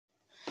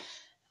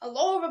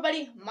Hello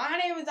everybody, my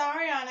name is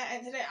Ariana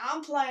and today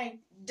I'm playing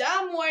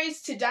Dumb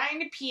Ways to Die on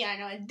the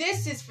Piano, and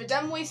this is for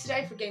Dumb Ways to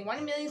Die for getting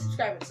 1 million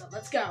subscribers, so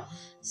let's go.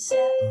 Set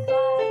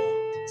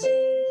fire to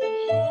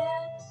your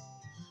hand,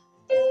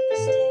 broke a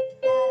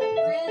stick at a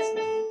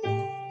grizzly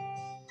bear,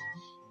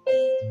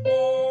 eat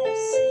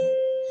medicine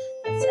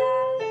that's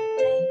out of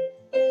date,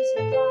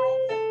 using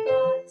private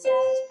parts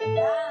as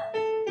piano.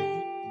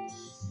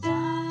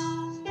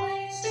 Dumb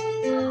ways to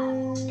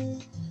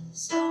die,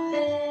 so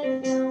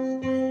many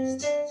dumb ways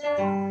to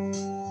die.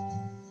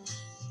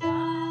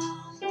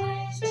 Dumb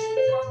ways to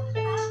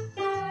die,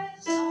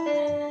 so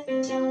many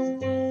dumb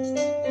ways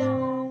to die.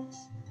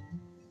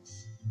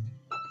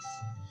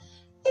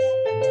 Get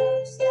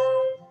toast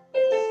out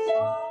with a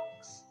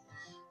fox,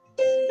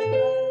 do your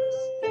own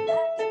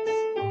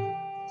electrical.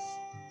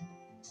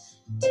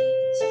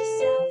 Teach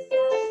yourself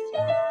how to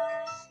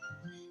fly,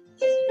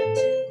 even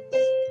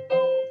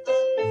 2-week-old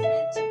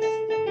unfit to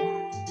make fly.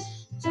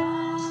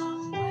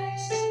 Dumb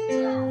ways to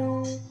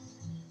die,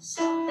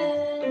 so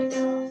many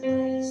dumb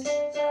ways to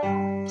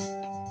die.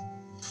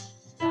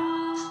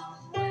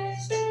 Dumb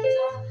ways to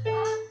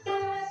die,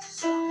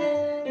 so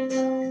many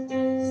dumb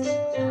ways to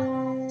die.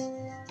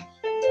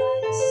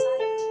 Ride a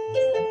cycle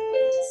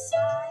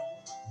inside,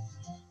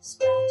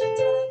 sprout a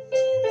drug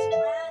till it's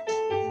brand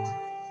new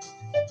life.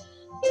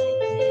 Take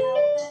the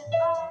helmet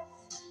off,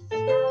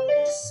 in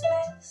outer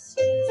space,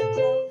 use a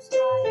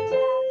closed-eye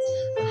glass,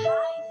 a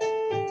hiding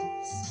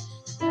place.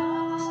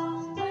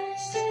 Dumb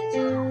ways to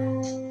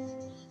die,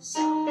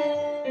 so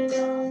many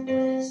dumb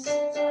ways to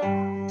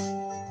die.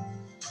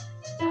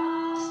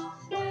 Dumb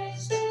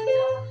ways to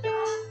die,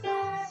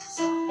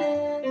 so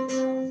many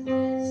dumb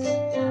ways to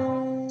die.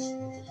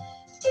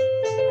 Eat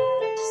the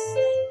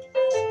rattlesnake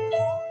as a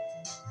pet,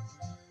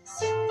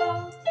 see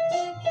both the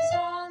figures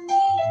on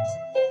the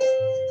internet.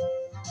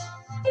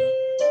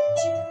 Eat the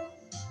Jew,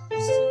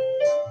 super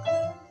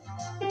glue.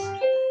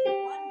 I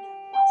wonder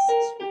what's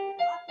this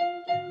robot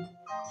do?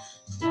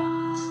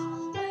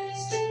 Dumb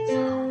ways to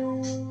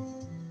die,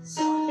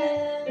 so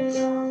many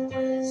dumb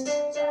ways to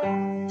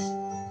die.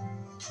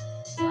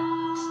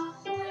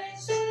 Dumb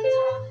ways to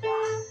die,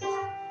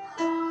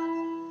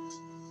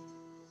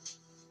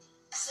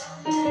 so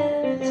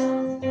many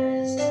dumb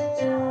ways to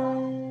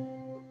die.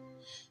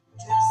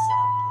 Dress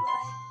up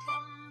like a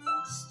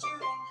moose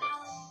during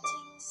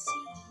hunting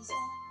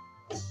season.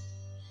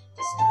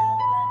 Disturb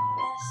and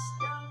mess,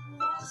 don't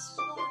rest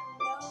for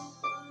no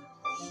good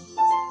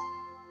reason.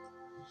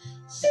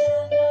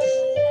 Stand on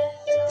the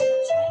edge of the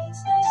train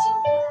station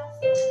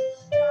platform.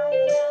 Drive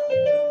around the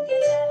room,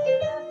 get at a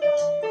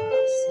level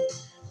crossing.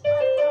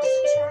 Run across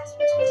the tracks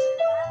between the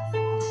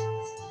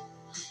platforms.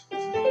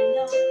 They may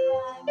not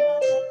rhyme, but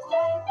they're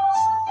quite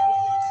possible.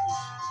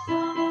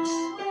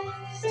 Dumbest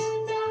ways to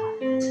die.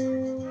 Dumbest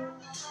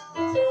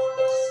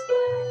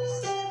ways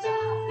to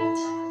die.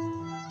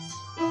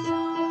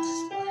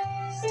 Dumbest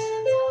ways to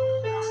die.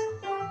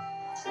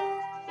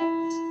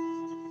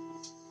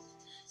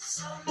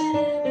 So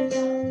many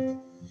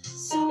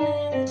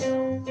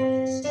dumb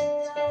ways to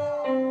die.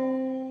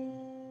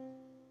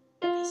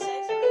 Be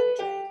safe around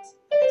trains.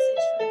 A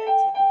message from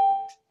Metro.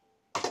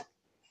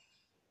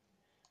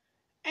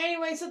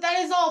 Anyway, so that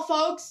is all,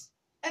 folks.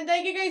 And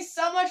thank you guys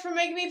so much for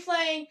making me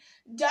playing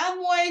Dumb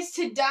Ways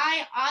to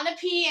Die on the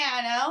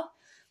Piano.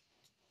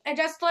 And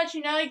just to let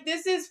you know,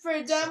 this is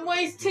for Dumb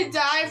Ways to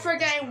Die for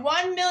getting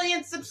 1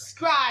 million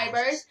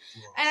subscribers.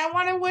 And I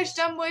want to wish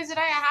Dumb Ways to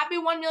Die a happy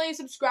 1 million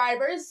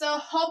subscribers. So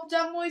hope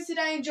Dumb Ways to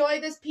Die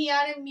enjoy this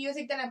piano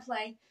music that I'm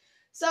playing.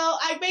 So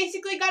I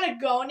basically gotta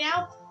go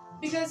now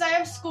because I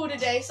have school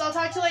today. So I'll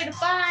talk to you later.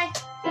 Bye.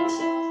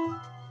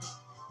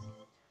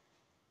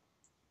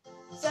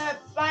 So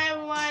bye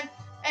everyone.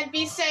 And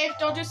be safe.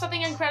 Don't do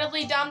something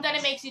incredibly dumb that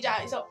it makes you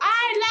die. So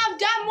I love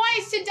Dumb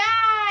Ways to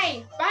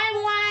Die. Bye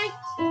everyone.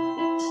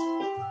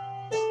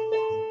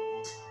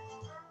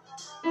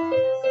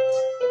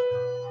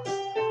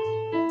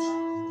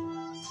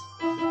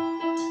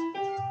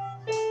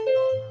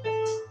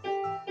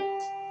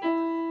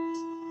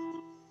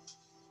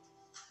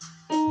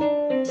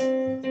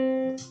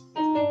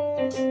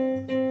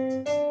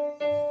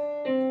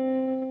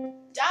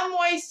 Dumb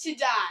Ways to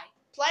Die.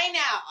 Play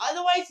now,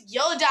 otherwise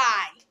you'll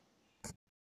die.